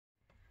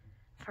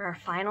For our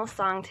final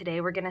song today,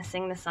 we're going to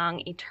sing the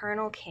song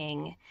Eternal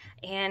King.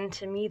 And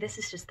to me, this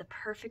is just the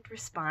perfect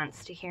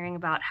response to hearing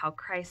about how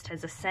Christ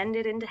has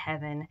ascended into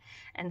heaven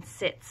and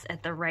sits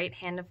at the right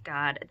hand of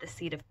God at the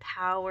seat of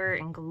power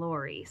and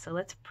glory. So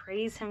let's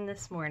praise him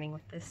this morning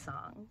with this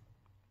song.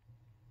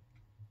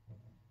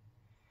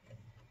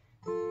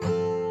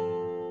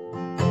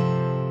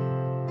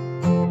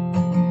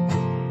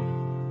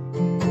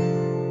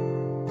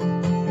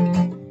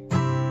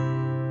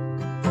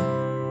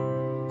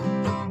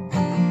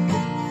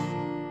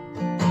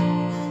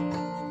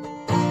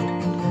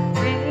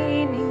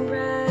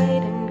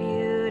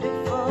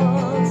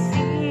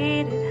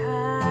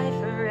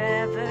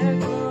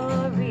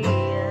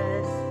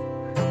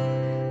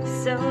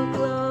 So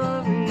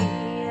glorious,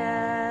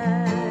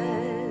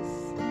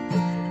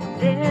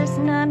 there's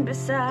none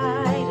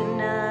beside and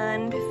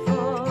none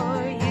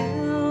before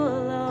you,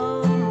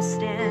 alone will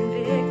stand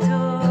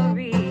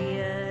victorious,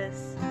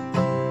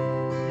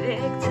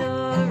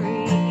 victorious.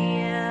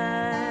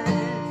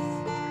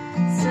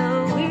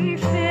 So we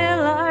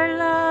fill our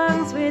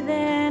lungs with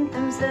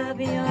anthems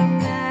of your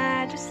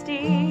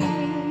majesty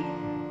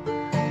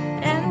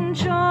and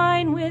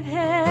join with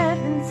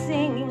heaven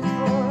singing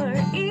for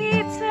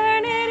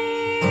eternity.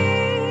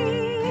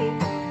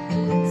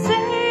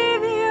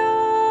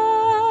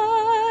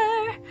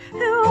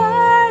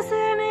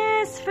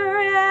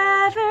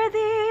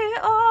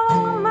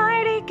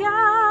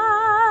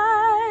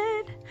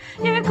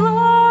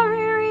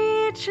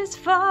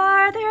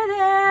 Farther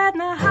than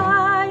the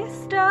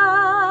highest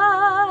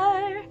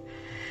star,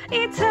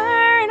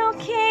 eternal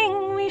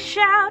King, we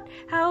shout,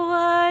 how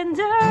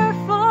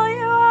wonderful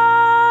you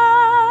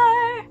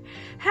are,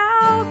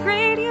 how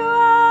great you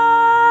are.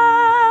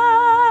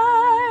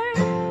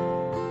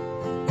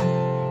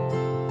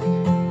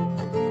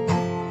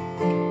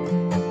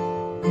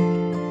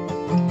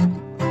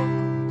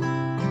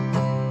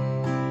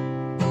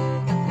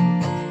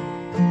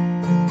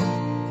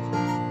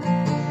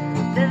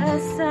 The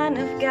Son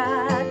of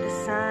God, the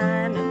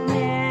Son of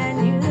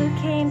Man, you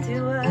came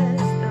to us,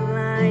 the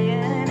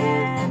Lion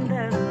and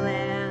the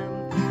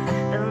Lamb,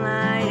 the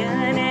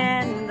Lion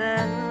and the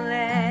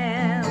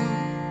Lamb.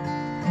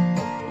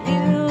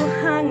 You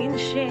hung in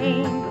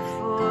shame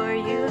before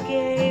you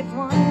gave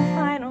one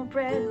final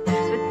breath,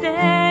 but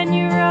then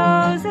you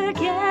rose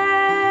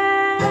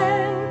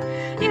again,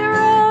 you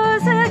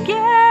rose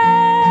again.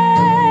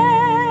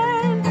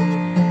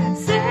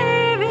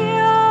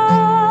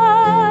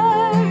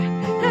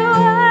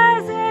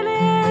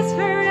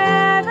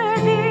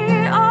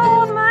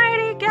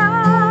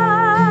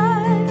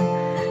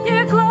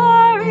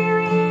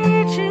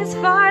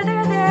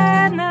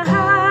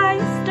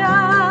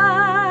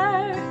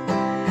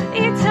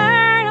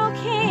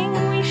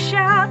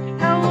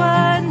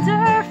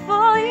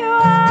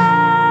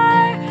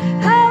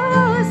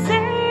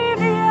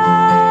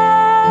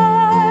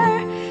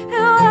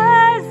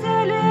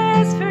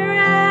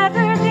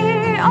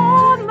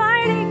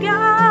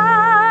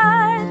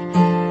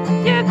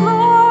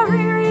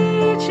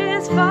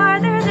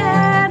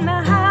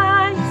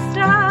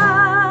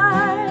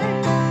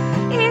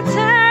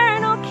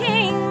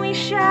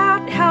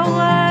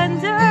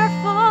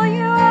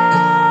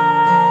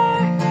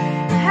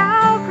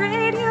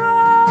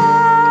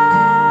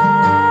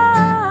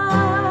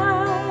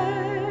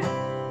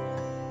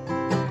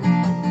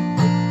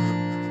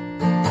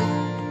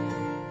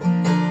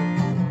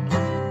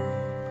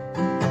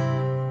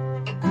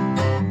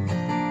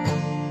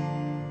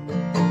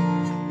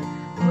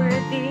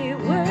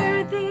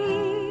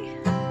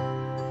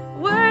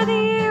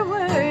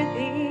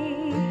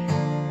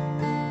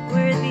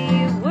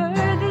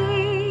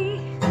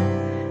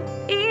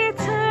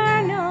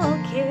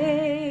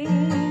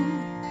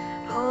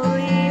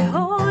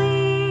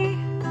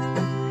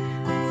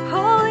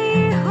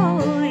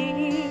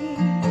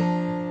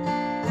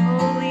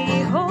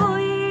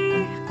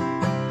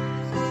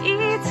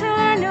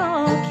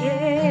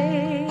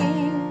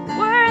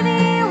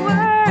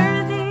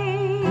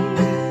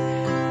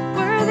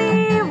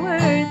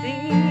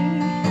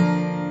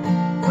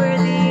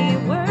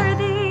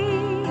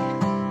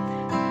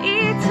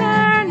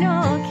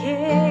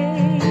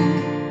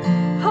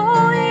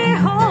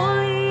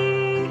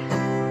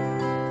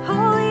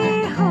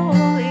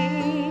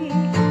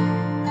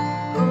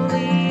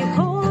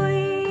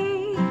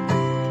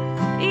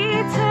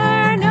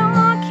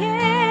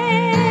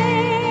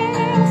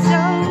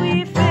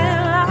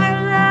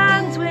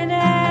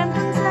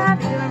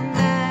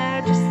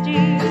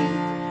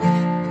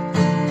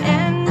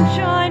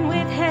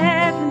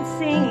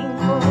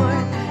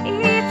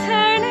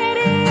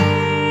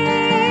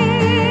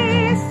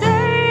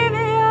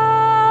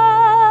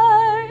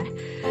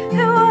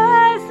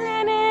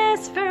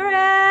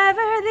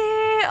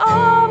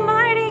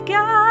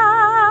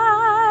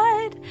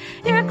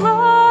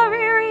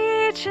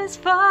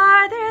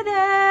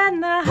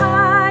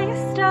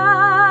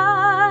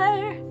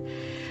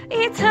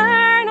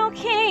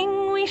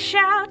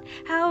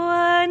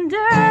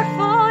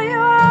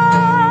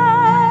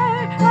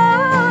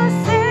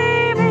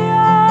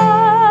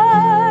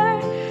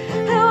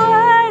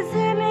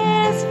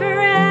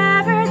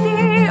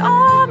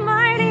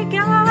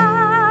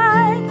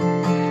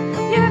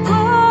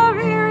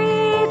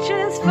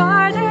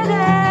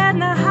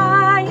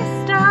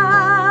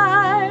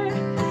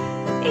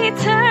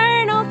 turn